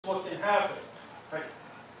happen. はい。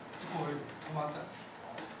こういう止まった。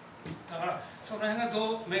だからその辺が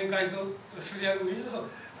どう面会とすり上げるとも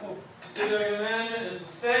う So the movement is the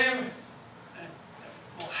same. も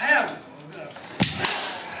う早くと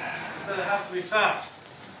But it has to be fast.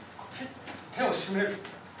 手を締める。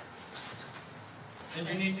 And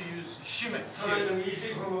you need to use shimmy. それでもいい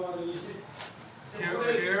し、このままでいいし。 Here or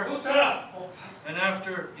here. 打ったら And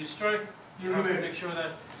after you strike, you have to make sure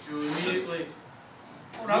that you immediately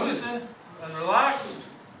loosen and relax.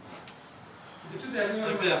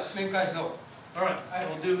 Like this. 面会しどう。 Alright,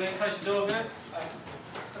 we'll do main kaishido a bit. は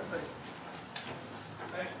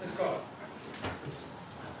い、let's go.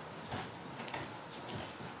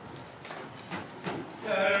 い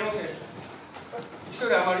や、やろうね。一人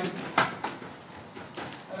あまり。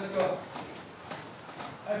Let's go.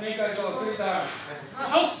 はい、面会と釣りさん。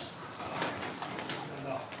そうっす。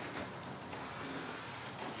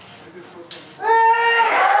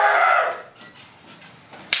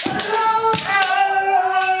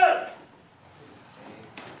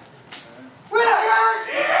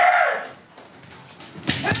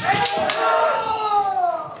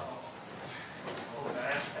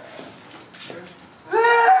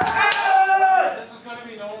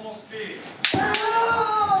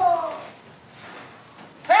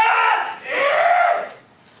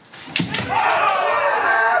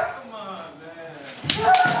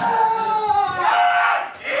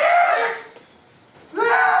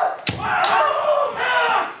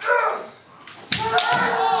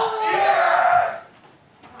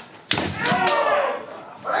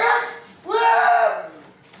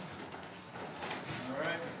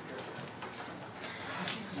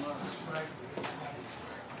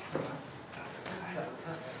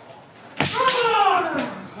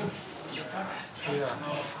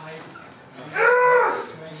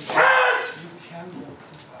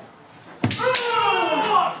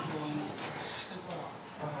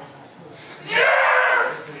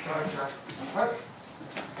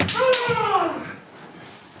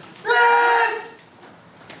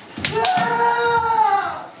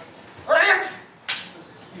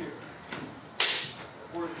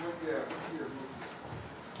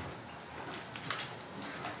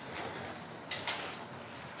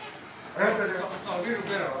A little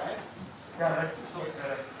better, right? Yeah.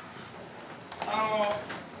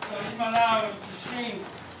 Even now, machine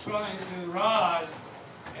trying to rod,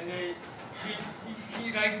 and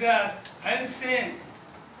he like that. I understand,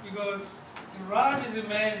 because the rod is a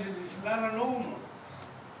man, it's not a normal.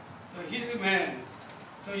 So he's a man.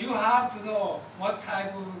 So you have to know what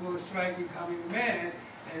type of striking coming man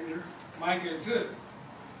and Michael too.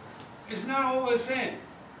 It's not always the same.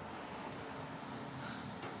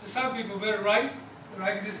 Some people very right,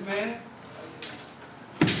 like this man.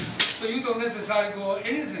 So you don't necessarily go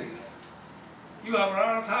anything. You have a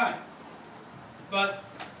lot of time. But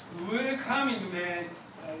really coming man,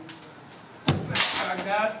 like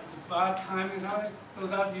that, bad timing on it, so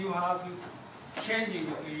that you have to changing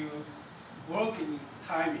it to your working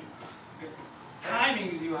timing. The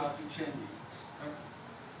timing you have to change it.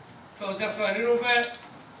 So just a little bit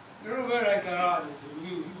like that,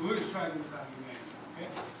 you really striking coming man. Okay?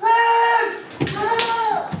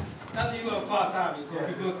 Not even fast time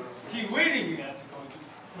because he waiting at the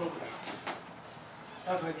program.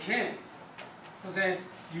 That's what I can. So then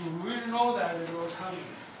you really know that it was coming.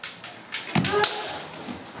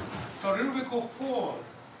 So a little bit go forward.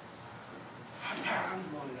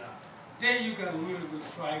 Going down. Then you can really go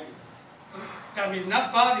striking. That means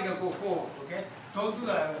not body can go forward, okay? Don't do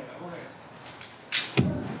that, okay?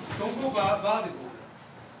 Don't go body go.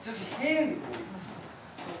 Just hand go.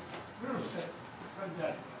 Little step, like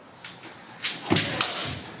that.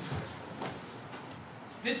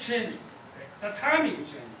 They're changing. Okay. The timing is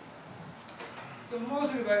changing. So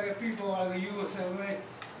mostly like people like you will say, well,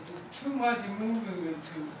 too much movement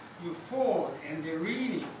into you forward and they're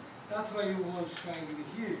reading. That's why you want to strike it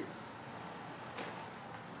here.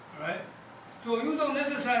 Right? So you don't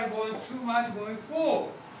necessarily go too much going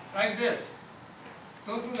forward, like this.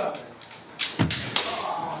 Don't do that.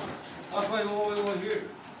 That's why you always want here.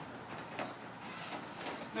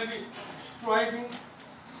 Maybe striking,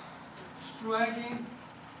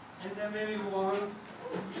 and then maybe 1,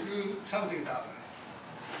 2, something that way.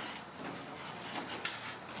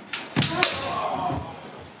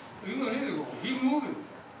 You don't need to go. Keep moving.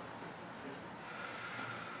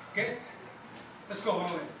 Okay? Let's go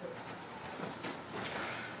one way.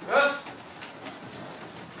 Yes.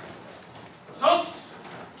 Sos.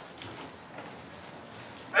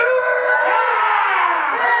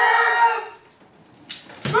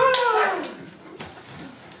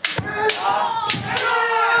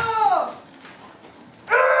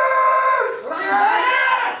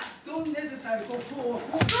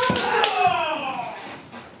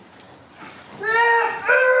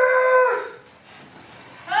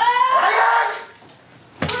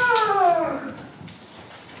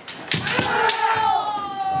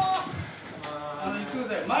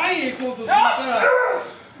 へ行こうとするから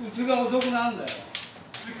打つが遅くなるんだよ。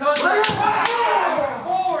 Because you're moving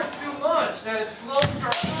forward too much that it slows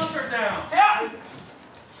your counter down.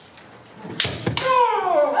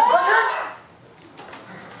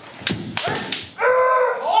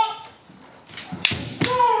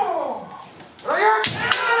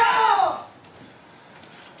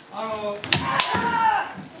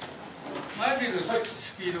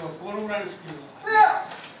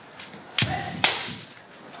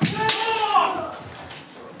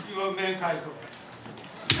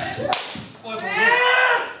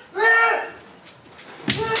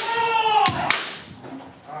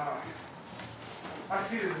 I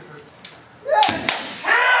see the difference.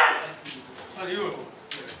 How do you?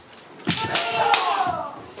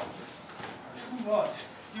 Too much.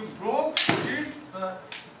 You broke?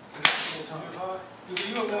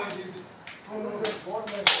 You are going to.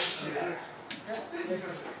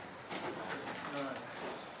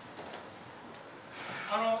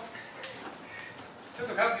 ちょっ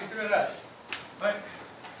とカット言ってください。はい。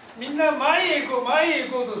みんな前へ行こ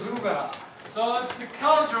うとするから。 So it's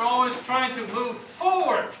because you're always trying to move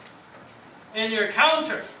forward in your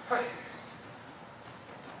counter.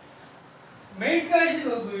 面会指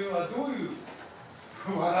導というのはどういう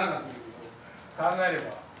技かということを考えれば。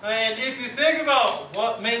 And if you think about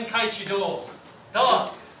what Menkai Shido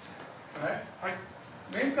does, はい。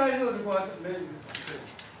面会指導でこうやって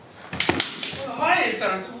前へ行った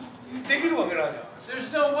らできるわけないじゃん。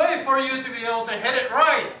 there's no way for you to be able to hit it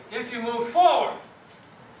right if you move forward.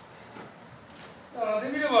 だから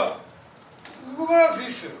できれば動かなくていい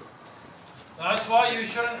っすよ。 That's why you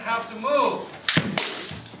shouldn't have to move.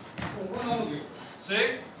 こんなもんでいい。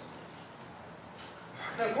 See?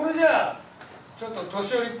 だからこれじゃあちょっと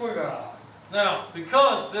年寄りっぽいから。 Now,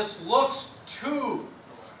 because this looks too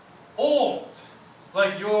old,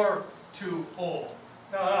 like you're too old.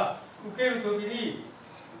 だから受けるときに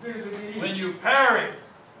When you parry,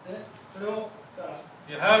 それを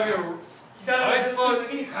you have your 左手の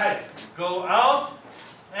時に返す。 go out,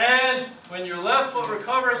 and when your left foot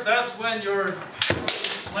recovers, that's when your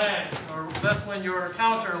land, or that's when your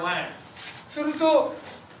counter lands. すると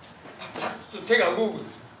パッと手が動くんで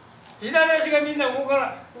す。左足がみんな動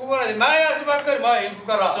かないで前足ばっかり前へ行く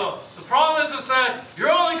から。 So the problem is that you're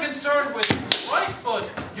only concerned with your right foot.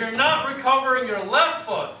 You're not recovering your left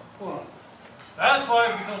foot. そうなんです。 That's why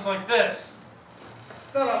it becomes like this.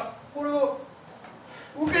 だからこれを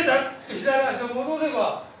受けたって左足を戻せ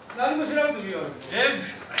ば何もしなくてもいいわけで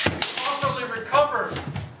す。 If you properly recover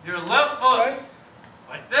your left foot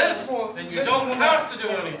like this, then you don't have to do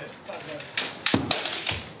anything.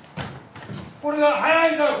 これが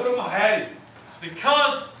速いからこれも速い。 It's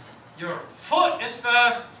because your foot is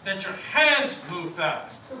fast that your hands move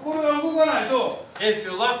fast. これが動かないと。 If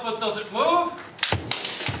your left foot doesn't move,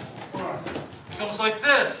 it becomes like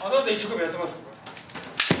this. あなた一生懸命やってます。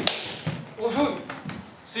遅い。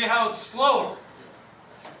 See how it's slower?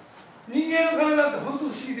 人間の体って本当不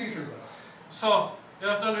思議できてるから。 So you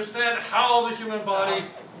have to understand how the human body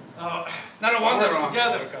works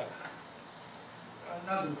together.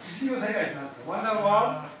 なん不思議の世界になって。ワンダーワ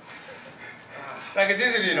ールド like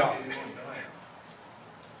Disney no.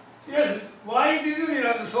 Yes, why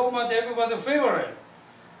Disneyland so much everybody's favorite?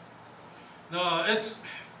 No, it's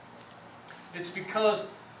because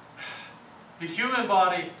the human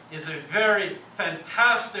body is a very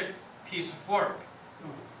fantastic piece of work.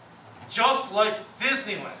 Just like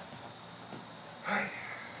Disneyland.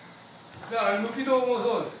 だから抜き道も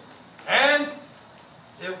そうです。 And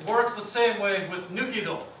it works the same way with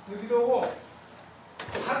Nukido. 抜き道を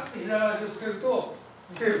パッて左足をつけると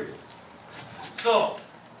打てる。 So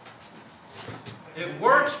it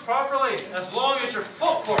works properly as long as your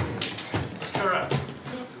footwork is correct.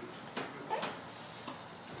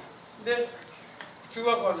 で、普通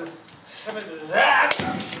はこうやって攻めてザーッ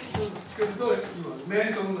とつけると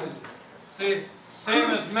面と同じ。 See,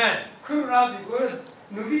 same as men. 来るなってこれ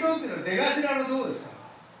抜き道っていうのは出頭の道ですから。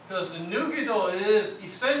 Because the Nukido is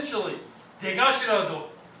essentially Degashirado.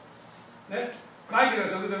 ね、マイケル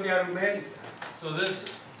が時々やる面です。 So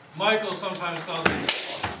this, Michael sometimes does it.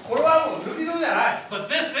 これはもう抜き道じゃない。 But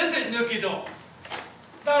this isn't Nukido.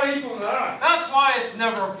 だからいいことにならない。 That's why it's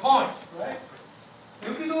never a point.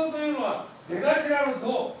 抜き道というのは出頭の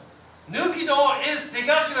道。 Nukido is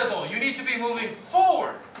Degashirado. You need to be moving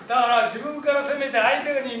forward. だから自分から攻めて相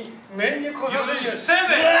手に面に来させる You よ。 send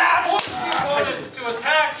it, force your opponent to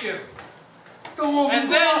attack you. ともう And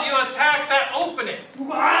向こう then you attack that opening. 向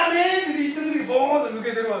こうあーねーって言った時にボーンと抜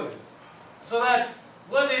けてるわけです。 So that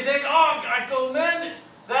when they think, oh, I go men,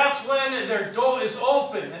 that's when their door is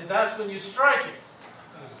open and that's when you strike it.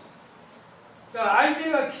 だから相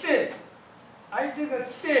手が来て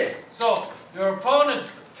So your opponent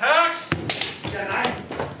attacks, じゃない。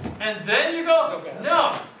 and then you go.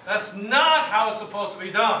 No, that's not how it's supposed to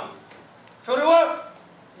be done. それは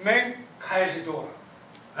面返しどうなの。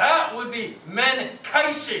 That would be men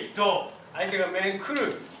kaishi do. 相手が面来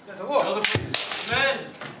るってとこ Men.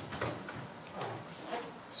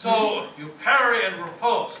 So you parry and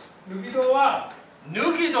riposte. 抜き道は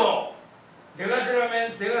Nukido 出頭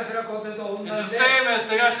面出頭小手と同じ is で the same as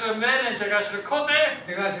degashira men and degashira kote.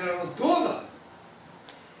 出頭の道だ。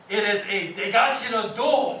 It is a degashira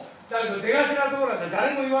do. だけど出頭道なんて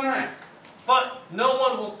誰も言わない。 But no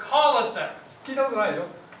one will call it that. 聞いたことないよ。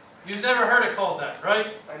 You've never heard it called that, right?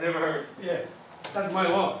 I never heard. Yeah, that's my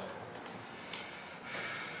one.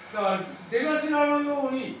 だから出頭のよ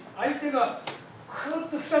うに相手がクッ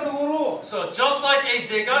と来たところを So just like a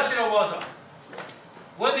degashira waza,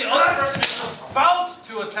 when the other person is about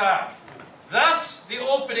to attack, that's the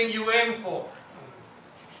opening you aim for.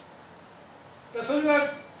 それ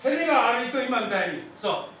が攻めが悪いと今みたいに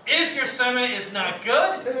So if your seme is not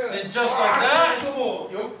good, 攻めが then just like that, と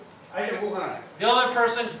もよ相手動かない。 the other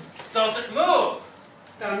person doesn't move.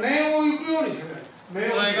 だから面を行くようにする。面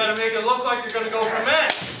So を you gotta make it look like you're gonna go for men.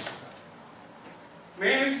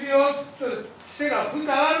 面行くよと姿勢がふっと上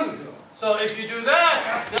がるんですよ。 So if you do that,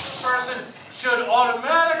 the other person should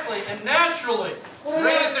automatically and naturally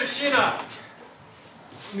raise their shina.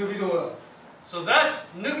 抜き道だ。 So that's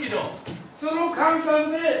nukido. その感覚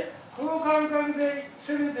でこの感覚で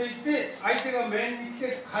攻めていって相手が面に来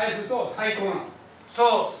て返すと最高なの。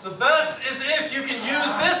 So the best is if you can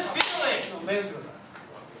use this feeling 面ってことだ。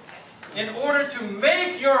 in order to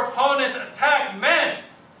make your opponent attack men.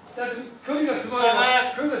 だって距離が詰まな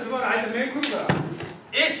い距離が詰まない相手面来るから。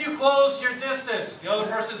 If you close your distance, the other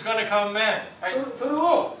person's gonna come men. それ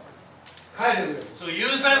を返せる。 So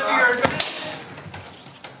use that to your advantage.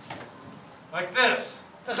 Like this.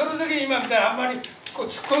 その時に今みたいにあんまりこう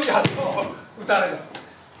突っ込んじゃうと打たれる。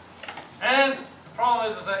 And the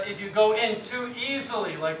problem is that if you go in too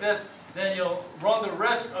easily like this, then you'll run the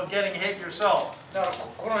risk of getting hit yourself. だから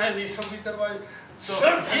この辺に一足いってる場合、 So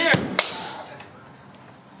here,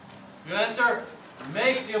 you enter,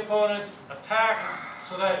 make the opponent attack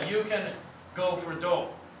so that you can go for do.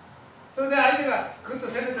 それで相手がグッと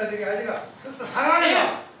攻めた時相手がちょっと下がれば、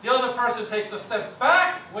 If the other person takes a step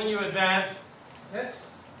back when you advance, ね、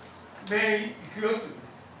面行くよって。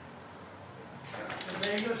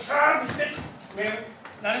面行くよ、さーっとして面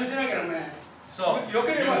何もしないから面。 so you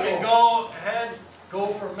can go ahead, go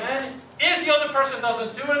for men. If the other person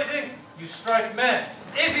doesn't do anything, you strike men.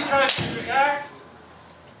 If he tries to react,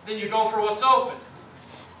 then you go for what's open.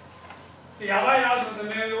 やばいなと思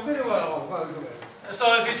って面を避ければ他の人がやる。 So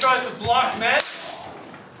if he tries to block men,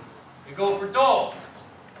 you go for do.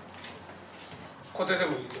 小手で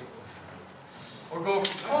もいいけど。 Or go for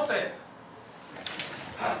kote.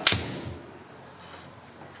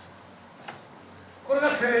 これが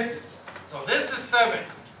攻め。 So this is seven.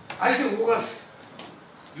 相手を動かす。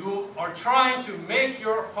 You are trying to make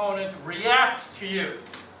your opponent react to you.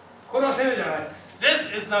 これは攻めじゃないです。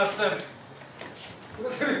 This is not seven. これ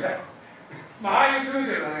は攻めだよ。まあああいう攻め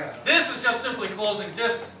てるだけだ。 This is just simply closing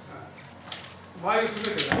distance. ああいう攻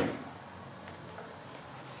めてるだけ。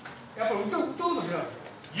やっぱ打とうとしない。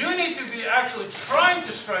 You need to be actually trying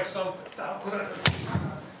to strike something. これだ。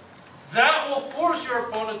 That will force your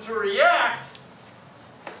opponent to react.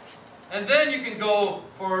 And then you can go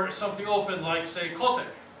for something open like, say, kote.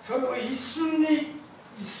 それを一瞬に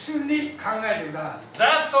考えてくだ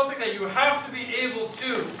さい。 That's something that you have to be able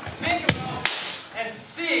to think about and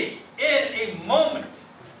see in a moment.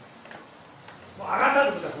 もう上がった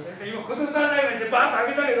ってことだ。今これ打たないからってバーッと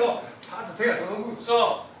上げたけど、パーッと手が届く。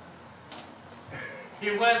 So, he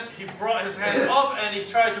brought his hands up and he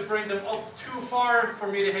tried to bring them up too far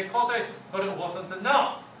for me to hit kote, but it wasn't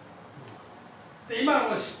enough. で今の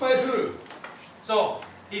も失敗する。 So,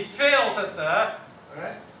 he fails at that.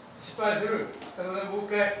 失敗する。だからもう一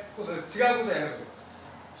回違うことやる。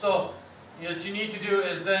 So, what you need to do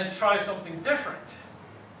is then try something different.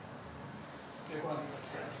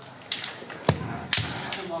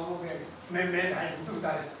 面々で打た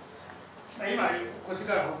れた。今こっち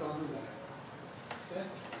から本当に打つんだね。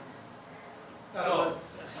So,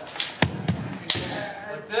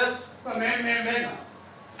 like this. 面。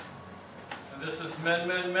 And this is men,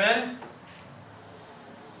 men, men.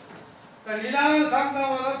 二段三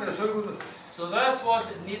段はだってそういうことです。 So that's what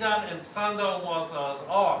Nidan and Sandan wazas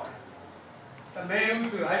are. 面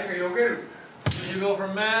打つ相手が避ける。 So you go for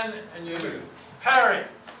men and you parry.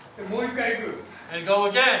 でもう一回行く。 And go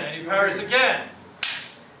again, and he parries again.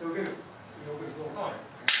 避ける。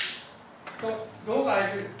と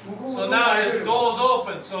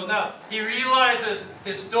So now he realizes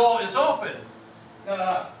his door is open. だか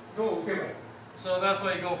らどう受けばいい So that's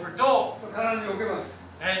why you go for door. 必ず受けます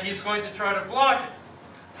And he's going to try to block it.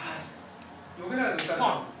 避けないとダ Come メ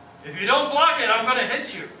on. If you don't block it, I'm going to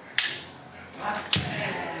hit you.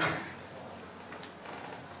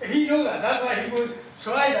 He knows that. That's why he would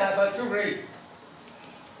try that, but too late.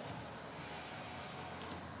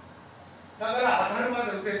 だから当たるま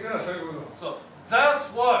で受けるってのはそういうこと So that's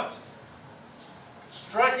what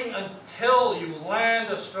striking until you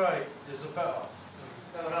land a strike is about.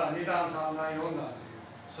 だから2段3段4段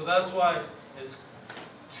So that's why it's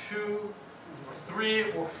 2,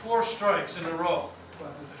 3, or 4 strikes in a row.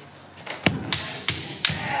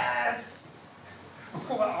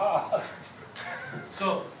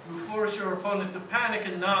 So you force your opponent to panic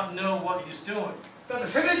and not know what he's doing. だって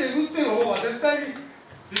攻めて打ってる方は絶対に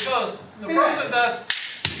Because the person that's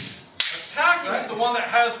attacking is the one that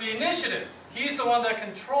has the initiative. He's the one that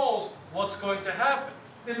controls what's going to happen.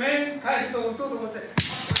 で面返しと打とうと思って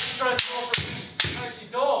Let's try to go for Taichi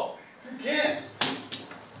Do. You can't.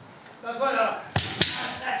 That's why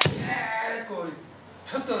こう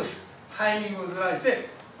ちょっとタイミングをずらして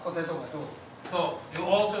小手とかどう So you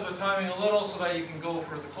alter the timing a little so that you can go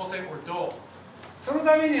for the kote or do. その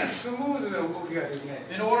ためにはスムーズな動きができない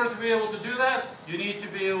In order to be able to do that, you need to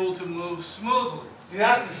be able to move smoothly. リ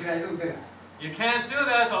ラックスしないと打てない You can't do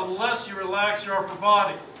that unless you relax your upper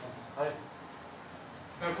body. だ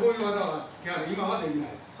からこういう技は今までできない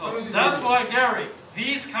So that's why, Gary,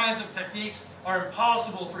 these kinds of techniques are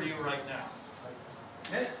impossible for you right now.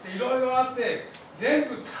 ねいろいろあって全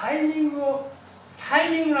部タイミング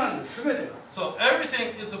なんです全てが So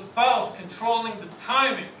everything is about controlling the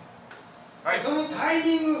timing. そのタイ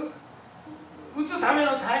ミング打つため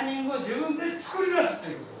のタイミングを自分で作り出すって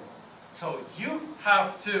いうこ So you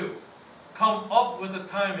have to come up with the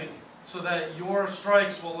timing so that your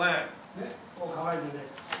strikes will land. とねこう構えてね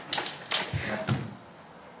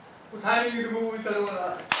タイミングで僕打ったところ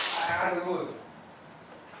だこう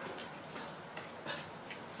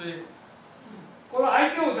See, これ相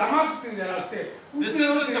手を騙すっていうんじゃなくて this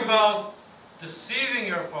isn't about deceiving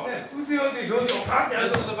your opponent. 打つよっていう表情をパッてやる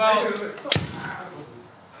と This is about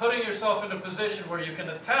putting yourself in a position where you can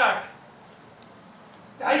attack.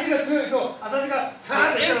 相手が強いと私が So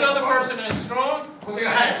if the other person is strong, これ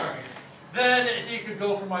が入るわけです then he could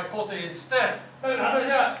go for my kote instead. だか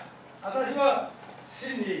ら私は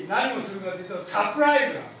真に何をするかというとサプライ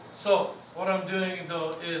ズなんです So what I'm doing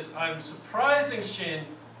though is I'm surprising Shin.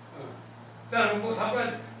 だからもうサプラ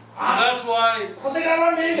イズ So that's why 小手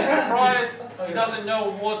側メイン he's が surprised. He doesn't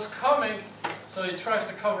know what's coming, so he tries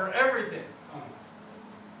to cover everything.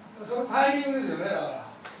 そのタイミングですよねだから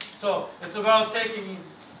So it's about taking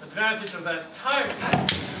advantage of that timing.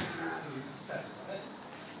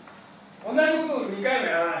 同じことを2回も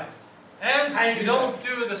やらない And you don't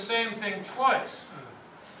do the same thing twice.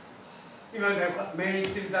 今みたいにメイン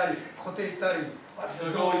行ってみたり小手行ったり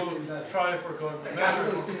So どう go 行ってみたり try for going for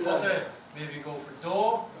kote, maybe go for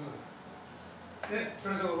do. ねそ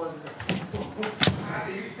れでこうやって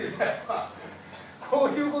言ってみたりこう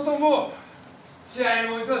いうことも試合に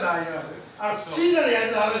おいては大事なんです小さなや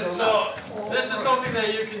つはダメですよ So this is something that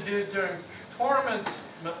you can do during tournaments,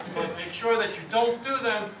 but make sure that you don't do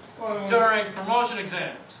them during promotion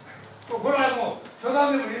exams. これはもう初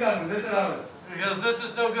段でも2段でも絶対ダメです Because this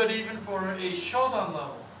is no good even for a shodan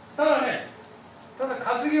level. ただねただ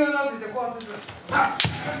担ぎはなっててこうやってパ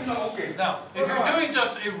ッ今 OK Now, if you're doing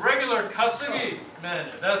just a regular katsugi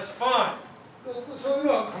manner, that's fine. そういう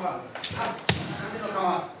のは構わない担ぎの構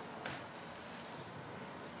わない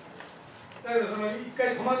だけどその一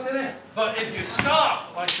回止まってね But if you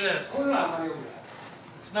stop like this, こういうのはあんまり良くない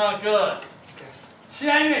it's not good.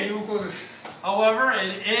 試合には有効です However,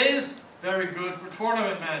 it is very good for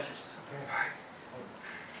tournament matches.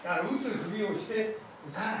 だから打つふりをして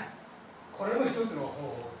打たないこれも一つの方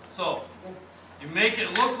法 So, you make it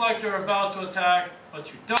look like you're about to attack, but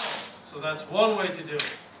you don't. So that's one way to do it.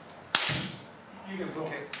 いいけど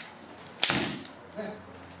ね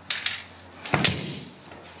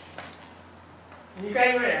 2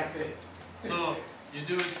回ぐらいやって So, you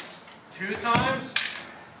do it 2 times.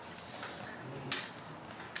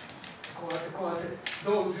 こうやってこうやって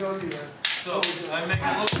どう打つよっていう So, I make it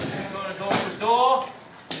look like I'm going to go for do,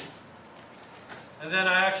 and then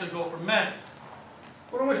I actually go for men.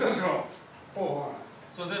 これも一つの方法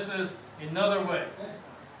So this is another way.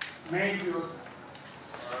 メインを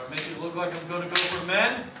Make it look like I'm going to go for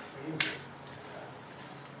men.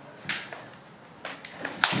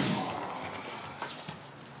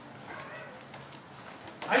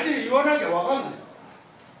 相手に言わなきゃ分かんない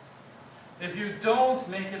If you don't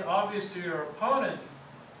make it obvious to your opponent,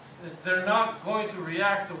 they're not going to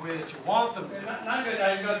react the way that you want them で to. 何が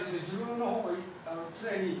大事かというと、自分の方が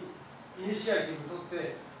常にイニシアティブを取っ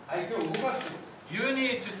て相手を動かすということ。 You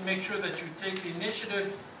need to make sure that you take the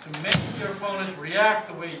initiative to make your opponent react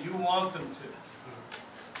the way you want them to.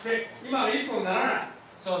 で、今の一本ならない。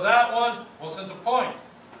 So that one wasn't the point.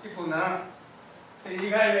 一本ならない。で、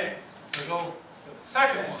2回目。 So go to the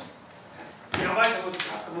second one. やばいところにパ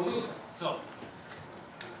ッと戻す。 So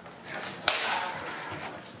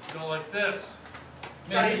go like this.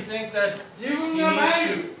 Maybe you think that 自 he 分が前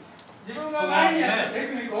needs に to. 自分が前にやったテ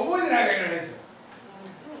クニックを覚えてなきゃいけないですよ。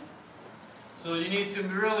 So you need to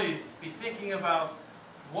really be thinking about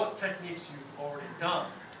what techniques you've already done.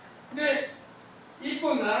 で、一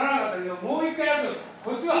本ならなかったけど、もう一回やると、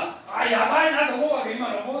こっちは、あ、やばいなと思うわけ、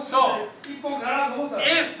今のもうすぐ一本ならなと思ったら。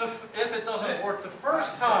 If it doesn't work the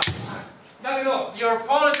first time, だけど、 your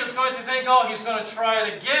opponent is going to think, oh, he's going to try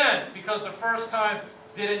it again because the first time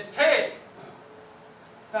didn't take.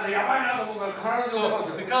 だからやばいなと思うから必ず思うん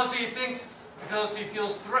ですよ。 Because he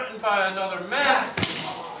feels threatened by another man,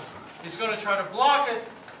 he's going to try to block it,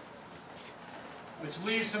 which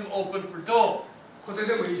leaves him open for do. 小手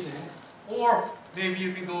でもいいしね。 Or maybe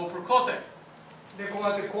you can go for kote. で、こう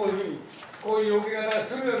やってこういうふうに、こういう避け方を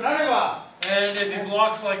するようになれば、 And if he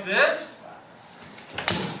blocks like this,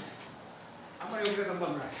 あんまり避け方うまく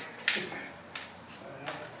ないです。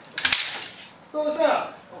そうした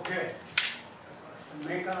ら、OK。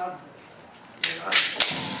面かな。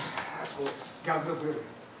こう逆とくれる。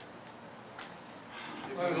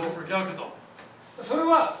 you can go for gyakudo. それ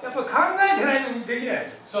はやっぱり考えてないとできないで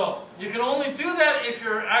す。 So you can only do that if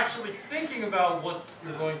you're actually thinking about what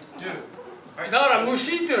you're going to do. だから無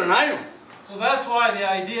心っていうのはないの。 So that's why the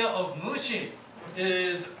idea of mushin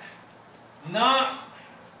is not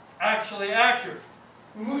actually accurate.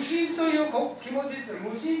 無心という気持ちって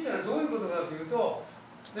無心っていうのはどういうことかというと、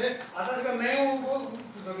ね、私が面を打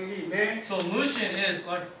つときに面。So mushin is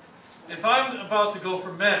like if I'm about to go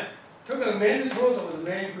for men. とにかく面に取ろうと思っ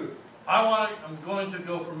て面に行く。 I'm going to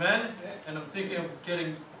go for men, and I'm thinking of getting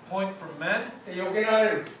a point for men, で避けら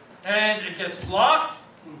れる。 and it gets blocked.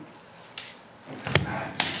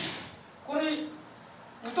 これ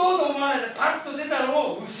打とうと思わないでパッと出た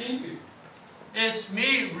のを無心っていう。 It's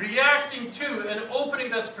me reacting to an opening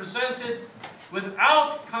that's presented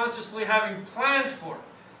without consciously having planned for it.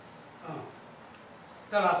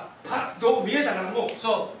 だからパッと見えたからもう。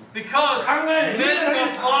 So because men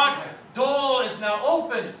got blocked, door is now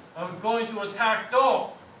open. I'm going to attack door.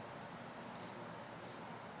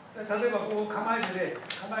 例えばこう構えてね、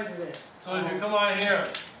構えてね。 So if you come out here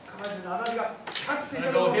構えてね、私がパッとい and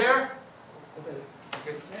た go のを。 here, ね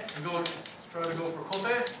and try to go for kote,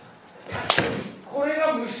 これ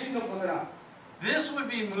が無心のことな。 this would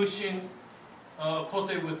be mushin,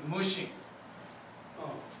 kote with mushin.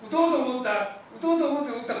 打とうと思って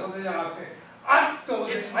打ったことじゃなくて、あっと思っ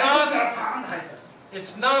て It's 相 not- 手からパーンと入った。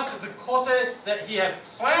 It's not the kote that he had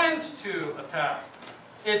planned to attack.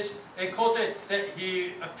 It's a kote that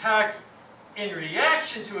he attacked in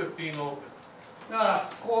reaction to it being open. だから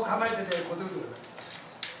こう構えててこう打ってく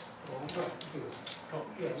ださ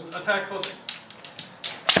い。いや Attack kote.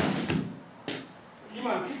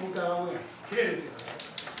 今のもう一回思うやん。切れるっていうか。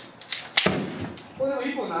これでも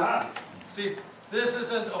一本ならない。 See, this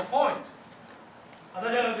isn't a point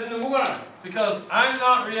私は全然動かない。 because I'm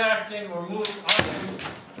not reacting or moving,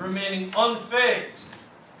 I'm remaining unfazed.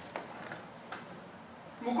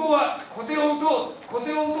 向こうは小手を打と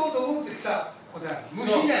うと思ってきたことや。無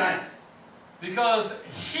心じゃない。 Because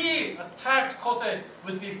he attacked kote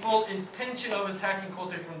with the full intention of attacking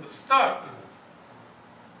kote from the start.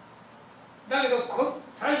 だけど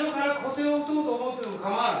最初から小手を打とうと思っても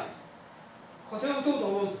構わない。小手を打とうと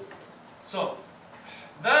思う。 So,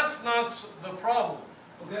 that's not the problem.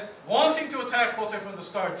 OK？Wanting to attack kote from the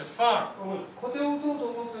start is fine. 小手を打とうと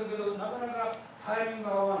思ってるけどなかなかタイミング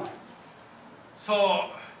が合わない。 So,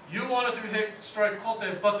 you wanted to strike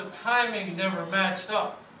kote, but the timing never matched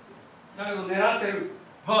up. だけど狙ってる。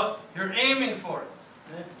 But you're aiming for it.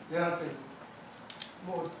 ね、狙ってる。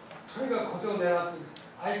もうとにかく小手を狙ってる。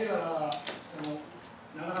相手が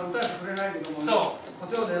なかなか打たせてくれないけども、そう小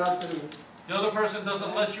手を狙ってる。 The other person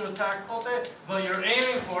doesn't let you attack kote, but you're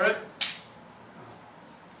aiming for it.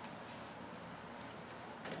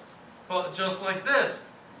 But just like this,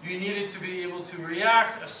 you needed to be able to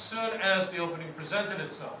react as soon as the opening presented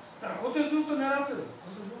itself. だから小手をずっと狙ってる。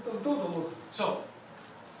小手をずっと打とうと思う。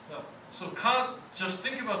 So can't just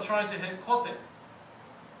think about trying to hit kote,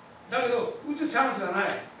 だけど打つチャンスがない。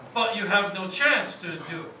 but you have no chance to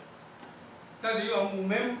do it. だけど今もう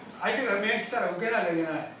相手が面来たら受けなきゃいけな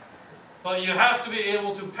い。But you have to be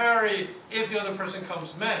able to parry if the other person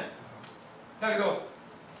comes men. だけど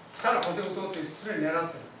来たらコテを取って常に狙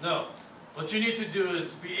ってる。 No. What you need to do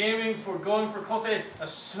is be aiming for going for kote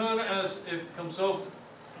as soon as it comes open.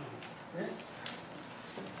 ね、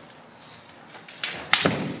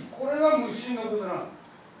これが無心のことなの。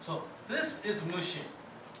 So this is mushin.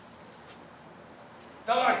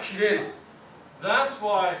 だから綺麗な。 That's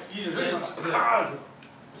why いいでしょ今 it's カ good. ーン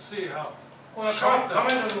See how. これ構えた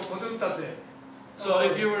とコテ打ったって。 So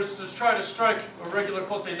if you were to try to strike a regular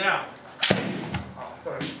kote now, あ、そ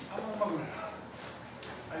れあんまうまくないな。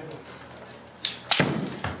はいど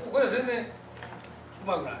うこれ全然う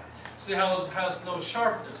まくない。 see how it has no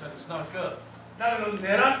sharpness and it's not good. だけど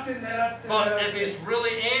狙って狙って But 狙っ if て he's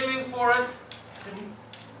really aiming for it,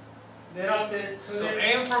 狙ってそ so れで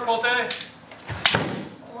aim for kote.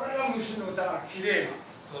 これが虫の歌が綺麗な。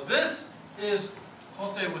 So this is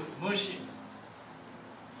kote with mushin.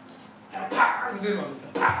 パーン出るわけです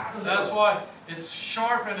よ。パーン出る That's why it's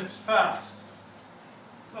sharp and it's fast.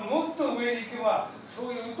 もっと上に行けばそ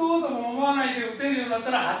ういう打とうとも思わないで打てるようになっ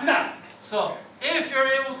たら8段。 So if you're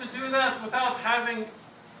able to do that without having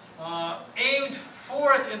aimed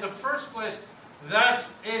for it in the first place, that's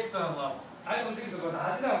 8th dan level. あれの時とか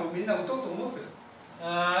8段をみんな打とうと思ってる。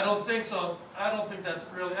 I don't think so. I don't think that's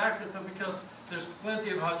really accurate though, because there's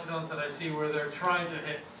plenty of hachidans that I see where they're trying to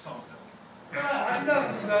hit something. だから8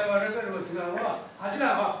段の違いはレベルの違いは8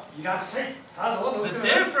段はいらっしゃい。さあどうぞ打 The ってく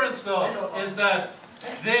ださい。 difference though is that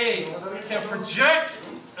they can project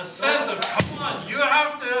a sense of, come on, you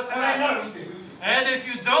have to これな attack. ら打ってる。 And if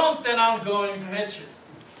you don't, then I'm going to hit you.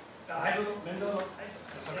 はいどうぞ面倒の。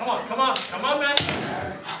 So come on, come on, come on, man.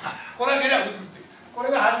 これだけでは打つって。こ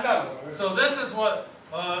れが8段の。 So this is what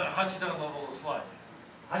hachidan level is like.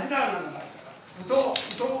 8段なんだから打とう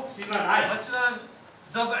打とうって今ない。 Hachidan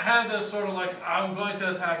doesn't have this sort of like, I'm going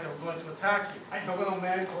to attack you, I'm going to attack you. はいどこの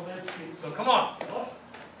面ここでつき。 So come on.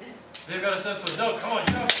 They've got a sense of, no, come on,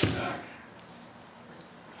 you have to attack.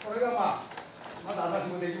 これがまあまだ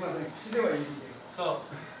私もできません。口では言うけど。 So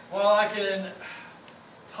while I can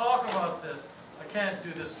talk about this, I can't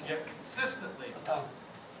do this yet consistently.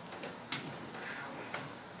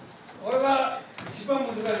 これが一番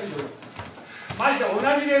難しいところ。まして同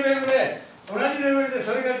じレベルでそ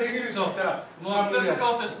れができるって言 So ったら most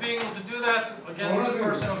difficult is being able to do that against a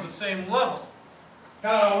person of the same level. だ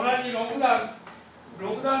から同じ6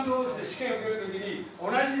段同士で試験を受けるときに同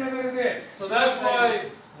じレベルで So that's why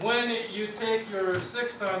when you take your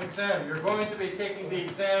 6th dan exam, you're going to be taking the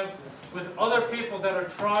exam with other people that are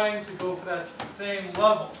trying to go for that same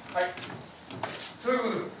level. はいそういうこ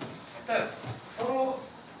とです。だからそ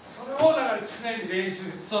れをだから常に練習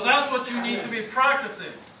する。 So that's what you need to be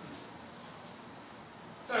practicing.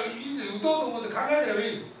 だからいいです打とうと思って考えれば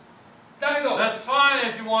いいです。だけど That's fine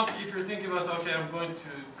if you're thinking about, okay, I'm going to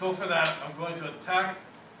go for that, I'm going to attack.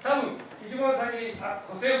 多分一番先に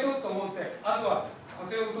固定を取ると思ってあとは固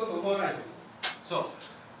定を取ると思わない。 So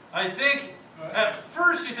I think at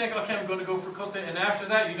first you think, okay, I'm going to go for kote, and after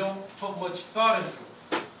that you don't put much thought into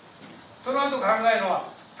it. その後考えるのは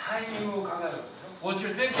タイミングを考えるわけですよ。 What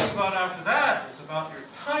you're thinking about after that is about your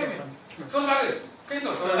timing. それだけです。け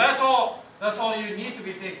どそ So れ that's all you need to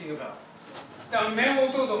be thinking about. だから面を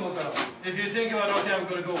打とうと思ったら If you think about, okay, I'm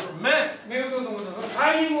going to go for men, 面を打とうと思ったらその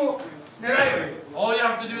タイミングを狙えばいい。 all you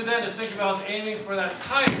have to do then is think about aiming for that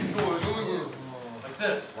timing, そういうこと。 like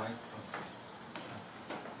this.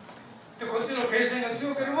 でこっちの形線が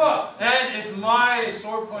強ければ And if my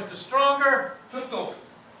sword point is stronger, ちょっと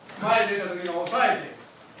前に出た時に抑え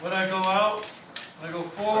て when I go out, when I go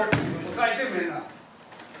forward, 抑えて面な。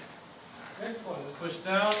 push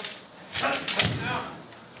down, push down,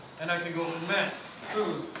 and I can go for men. そうい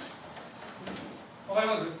うこと。わかり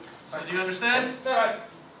ます？ So do you understand? だから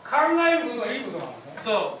考えることはいいことなんです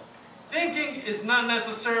ね。 So thinking is not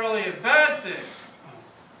necessarily a bad thing.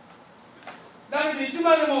 だけどいつ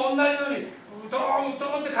までも同じようにドーンド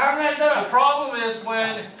ーンって考えたら The problem is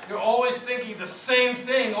when you're always thinking the same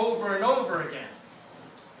thing over and over again.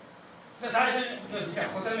 で最初にじゃあ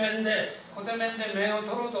固定面で面を取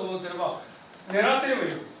ろうと思ってれば狙ってればい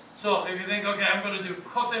いよ。 So if you think, okay, I'm going to do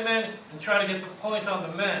kote men and try to get the point on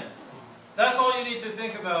the men, that's all you need to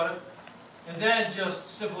think about it. And then just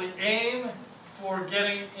simply aim for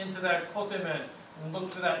getting into that kote men and look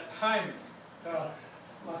for that timing. だから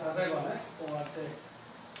まあ例えばねこうやって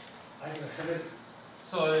相手が攻める。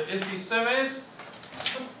 So if he semes,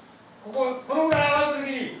 このぐらい上がるとき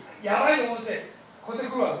にやばいと思ってこうやっ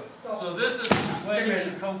てくるわけです。 so this is when you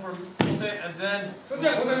should come from kote and then そ go れじ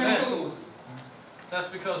ゃあ固 for 定 the 面を men. 取ると思う。 That's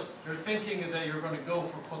because you're thinking that you're going to go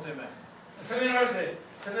for kote men. 攻められて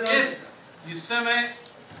If you seme,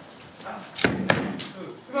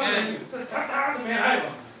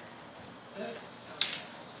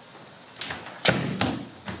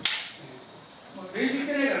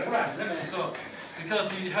 So,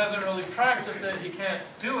 because he hasn't really practiced it, he can't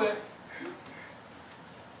do it.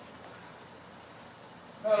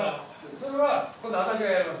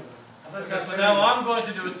 Okay, so now I'm going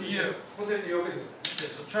to do it to you. Okay,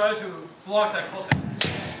 so try to block that kote.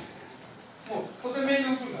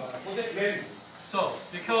 So,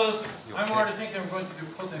 because I'm already thinking I'm going to do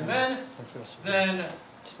kote men, then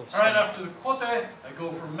right after the kote, I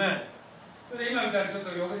go for men.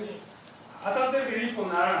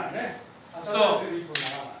 So,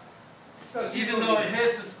 even though it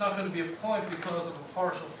hits, it's not going to be a point because of a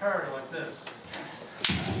partial parry like this.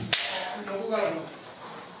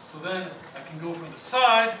 So then I can go from the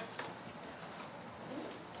side.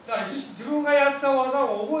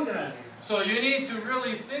 So you need to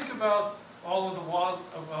really think about all of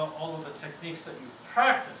the techniques that you've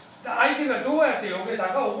practiced.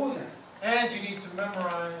 And you need to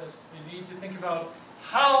memorize, you need to think about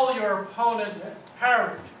how your opponent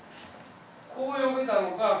parried.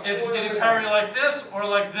 Did he parry like this or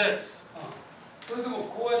like this? Or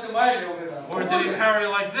did he parry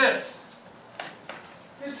like this?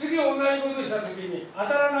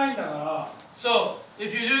 So,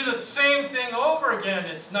 if you do the same thing over again,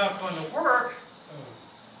 it's not going to work.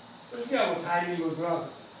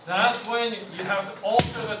 That's when you have to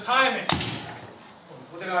alter the timing.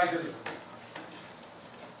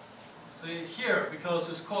 See here, because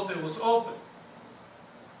this kote was open.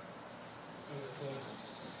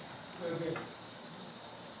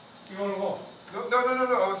 No.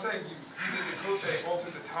 I was saying you did the kote,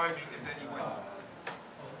 altered the timing, and then you went.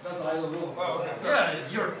 That I don't know. Oh, okay. Yeah,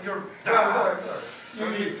 you're Sorry. You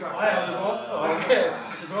mean I have to go? Okay,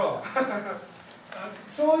 go.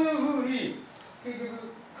 そういうふうに結局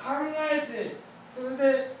考えて、それ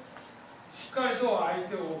でしっかりと相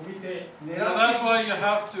手を見て狙って。 So that's why you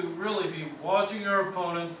have to really be watching your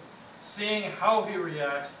opponent, seeing how he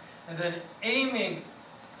reacts, and then aiming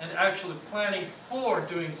and actually planning for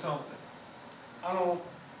doing something.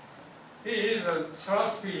 He is a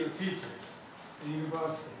philosophy teacher in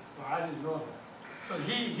university. I didn't know that. But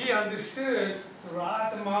he understood the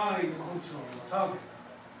right mind control of target.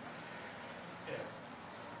 Yeah.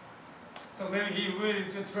 So maybe he will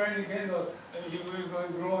just train again, and he will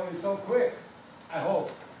grow so quick. I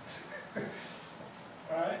hope.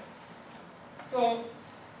 Right? So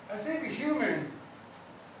I think human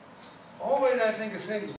always thinking